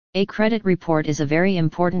A credit report is a very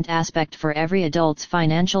important aspect for every adult's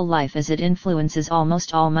financial life as it influences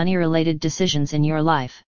almost all money-related decisions in your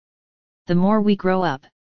life. The more we grow up,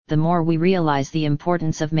 the more we realize the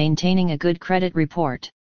importance of maintaining a good credit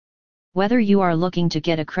report. Whether you are looking to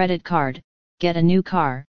get a credit card, get a new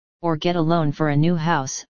car, or get a loan for a new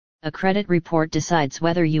house, a credit report decides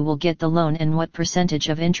whether you will get the loan and what percentage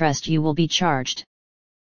of interest you will be charged.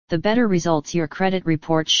 The better results your credit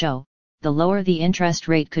report show, the lower the interest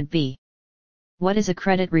rate could be. What is a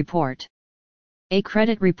credit report? A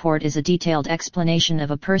credit report is a detailed explanation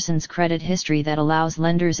of a person's credit history that allows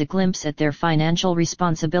lenders a glimpse at their financial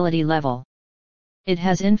responsibility level. It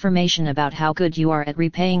has information about how good you are at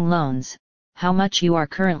repaying loans, how much you are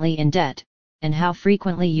currently in debt, and how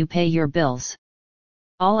frequently you pay your bills.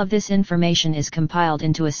 All of this information is compiled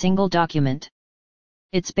into a single document.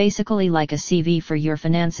 It's basically like a CV for your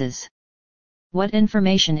finances. What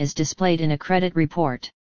information is displayed in a credit report?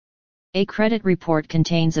 A credit report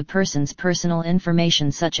contains a person's personal information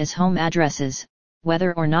such as home addresses,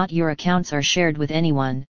 whether or not your accounts are shared with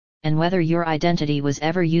anyone, and whether your identity was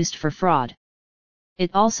ever used for fraud.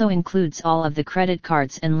 It also includes all of the credit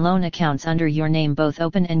cards and loan accounts under your name, both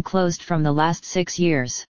open and closed, from the last 6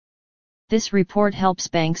 years. This report helps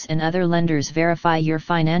banks and other lenders verify your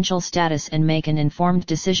financial status and make an informed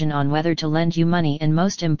decision on whether to lend you money, and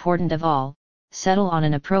most important of all, settle on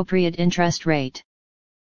an appropriate interest rate.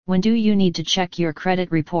 When do you need to check your credit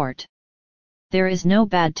report? There is no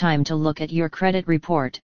bad time to look at your credit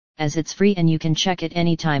report, as it's free and you can check it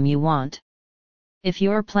anytime you want. If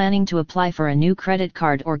you're planning to apply for a new credit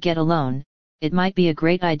card or get a loan, it might be a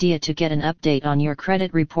great idea to get an update on your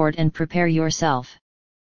credit report and prepare yourself.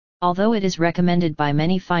 Although it is recommended by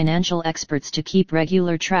many financial experts to keep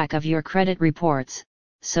regular track of your credit reports,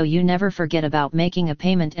 so you never forget about making a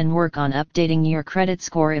payment and work on updating your credit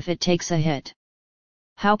score if it takes a hit.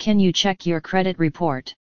 How can you check your credit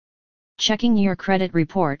report? Checking your credit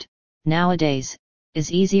report, nowadays,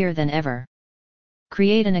 is easier than ever.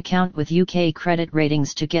 Create an account with UK Credit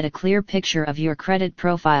Ratings to get a clear picture of your credit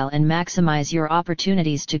profile and maximize your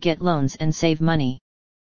opportunities to get loans and save money.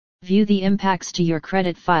 View the impacts to your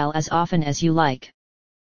credit file as often as you like.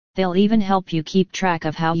 They'll even help you keep track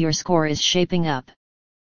of how your score is shaping up.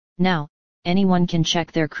 Now, anyone can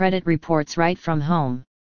check their credit reports right from home.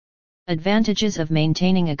 Advantages of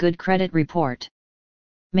maintaining a good credit report.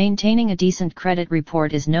 Maintaining a decent credit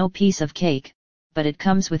report is no piece of cake, but it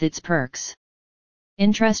comes with its perks.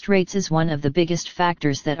 Interest rates is one of the biggest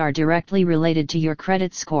factors that are directly related to your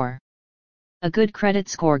credit score. A good credit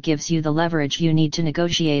score gives you the leverage you need to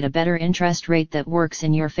negotiate a better interest rate that works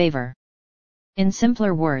in your favor. In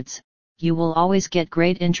simpler words, you will always get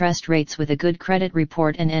great interest rates with a good credit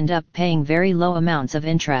report and end up paying very low amounts of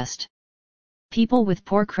interest. People with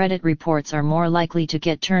poor credit reports are more likely to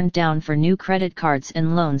get turned down for new credit cards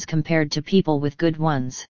and loans compared to people with good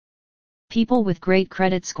ones. People with great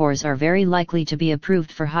credit scores are very likely to be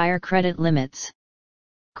approved for higher credit limits.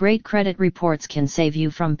 Great credit reports can save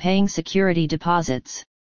you from paying security deposits.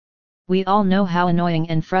 We all know how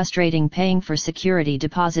annoying and frustrating paying for security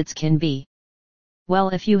deposits can be. Well,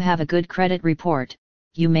 if you have a good credit report,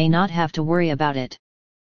 you may not have to worry about it.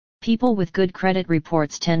 People with good credit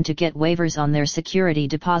reports tend to get waivers on their security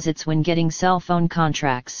deposits when getting cell phone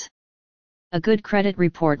contracts. A good credit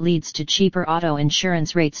report leads to cheaper auto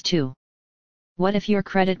insurance rates too. What if your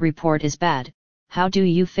credit report is bad? How do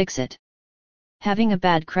you fix it? Having a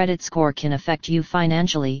bad credit score can affect you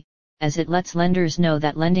financially, as it lets lenders know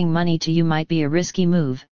that lending money to you might be a risky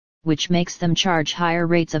move, which makes them charge higher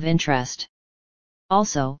rates of interest.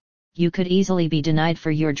 Also, you could easily be denied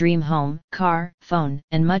for your dream home, car, phone,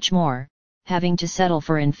 and much more, having to settle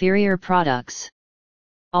for inferior products.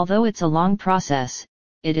 Although it's a long process,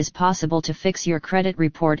 it is possible to fix your credit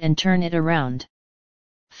report and turn it around.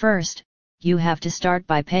 First, you have to start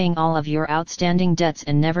by paying all of your outstanding debts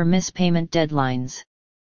and never miss payment deadlines.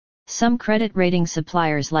 Some credit rating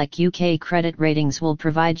suppliers like UK Credit Ratings will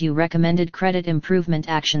provide you recommended credit improvement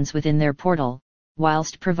actions within their portal,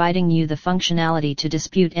 whilst providing you the functionality to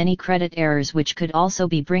dispute any credit errors which could also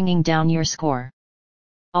be bringing down your score.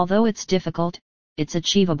 Although it's difficult, it's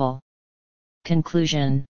achievable.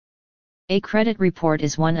 Conclusion. A credit report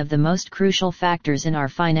is one of the most crucial factors in our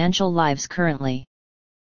financial lives currently.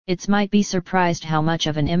 It might be surprised how much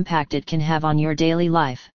of an impact it can have on your daily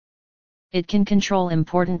life. It can control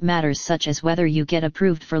important matters such as whether you get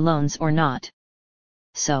approved for loans or not.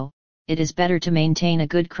 So, it is better to maintain a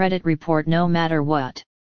good credit report no matter what.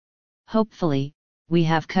 Hopefully, we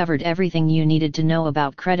have covered everything you needed to know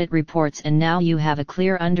about credit reports, and now you have a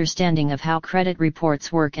clear understanding of how credit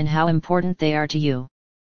reports work and how important they are to you.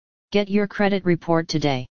 Get your credit report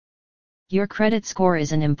today. Your credit score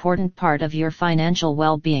is an important part of your financial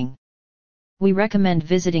well-being. We recommend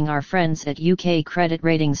visiting our friends at UK Credit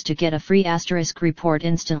Ratings to get a free asterisk report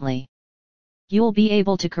instantly. You'll be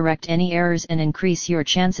able to correct any errors and increase your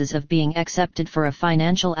chances of being accepted for a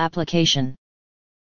financial application.